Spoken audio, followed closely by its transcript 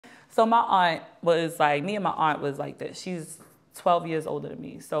So my aunt was like, me and my aunt was like this. She's 12 years older than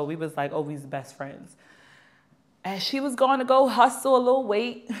me. So we was like always best friends. And she was going to go hustle a little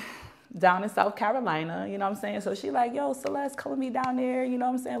weight down in South Carolina, you know what I'm saying? So she like, yo, Celeste, come with me down there, you know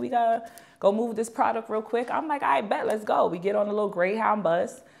what I'm saying? We gotta go move this product real quick. I'm like, I bet, let's go. We get on a little Greyhound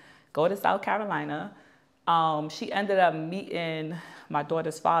bus, go to South Carolina. She ended up meeting my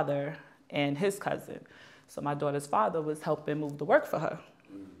daughter's father and his cousin. So my daughter's father was helping move the work for her.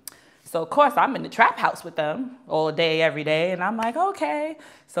 So, of course, I'm in the trap house with them all day, every day. And I'm like, okay.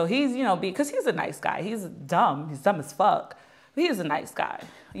 So he's, you know, because he's a nice guy. He's dumb. He's dumb as fuck. But he's a nice guy.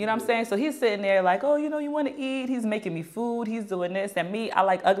 You know what I'm saying? So he's sitting there like, oh, you know, you want to eat? He's making me food. He's doing this. And me, I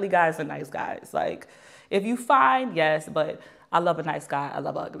like ugly guys and nice guys. Like, if you fine, yes. But I love a nice guy. I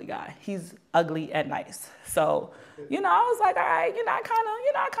love an ugly guy. He's ugly and nice. So, you know, I was like, all right, you know, I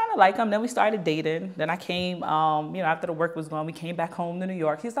kind of like him. Then we started dating. Then I came, you know, after the work was gone, we came back home to New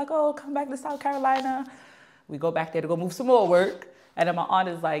York. He's like, oh, come back to South Carolina. We go back there to go move some more work. And then my aunt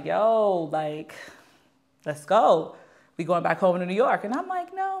is like, yo, like, let's go. We going back home to New York. And I'm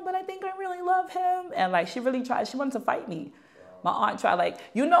like, no, but I think I really love him. And like, she really tried, she wanted to fight me. My aunt tried, like,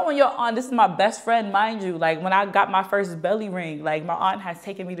 you know, when your aunt, this is my best friend, mind you, like when I got my first belly ring, like my aunt has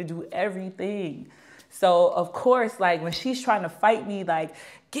taken me to do everything. So, of course, like, when she's trying to fight me, like,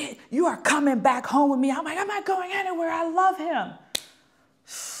 you are coming back home with me. I'm like, I'm not going anywhere. I love him.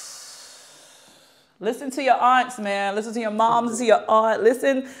 Listen to your aunts, man. Listen to your mom. Listen to your aunt.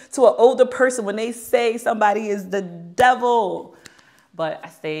 Listen to an older person when they say somebody is the devil. But I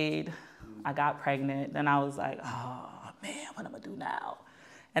stayed. I got pregnant. Then I was like, oh, man, what am I going to do now?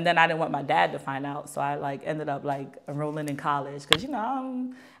 And then I didn't want my dad to find out, so I like ended up like enrolling in college because, you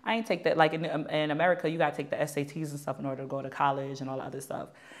know, I ain't take that, like in America, you gotta take the SATs and stuff in order to go to college and all that other stuff.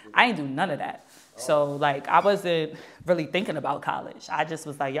 I ain't do none of that. So like I wasn't really thinking about college. I just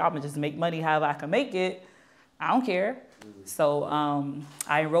was like, y'all gonna just make money however I can make it. I don't care. So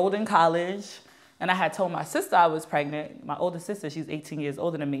I enrolled in college and I had told my sister I was pregnant. My older sister, she's 18 years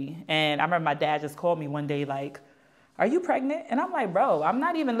older than me. And I remember my dad just called me one day like, are you pregnant? And I'm like, bro, I'm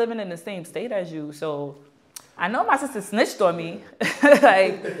not even living in the same state as you. So I know my sister snitched on me.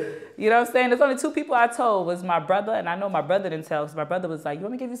 Like, you know what I'm saying? There's only two people I told was my brother. And I know my brother didn't tell because my brother was like, you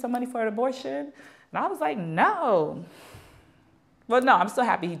want me to give you some money for an abortion? And I was like, no. Well, no, I'm still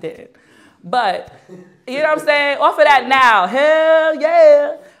happy he didn't. But, you know what I'm saying? Off of that now, hell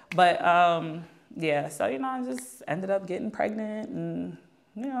yeah. But, yeah, so, you know, I just ended up getting pregnant and,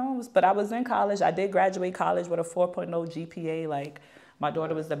 you know, but I was in college. I did graduate college with a 4.0 GPA. Like, my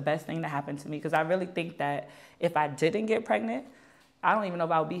daughter was the best thing that happened to me because I really think that if I didn't get pregnant, I don't even know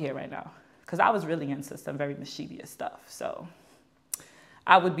if I would be here right now because I was really into some very mischievous stuff. So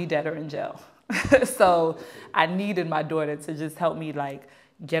I would be dead or in jail. So I needed my daughter to just help me, like,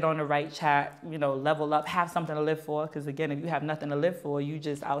 get on the right track, you know, level up, have something to live for. Because, again, if you have nothing to live for, you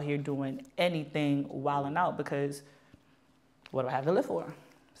just out here doing anything wilding out because what do I have to live for?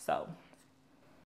 So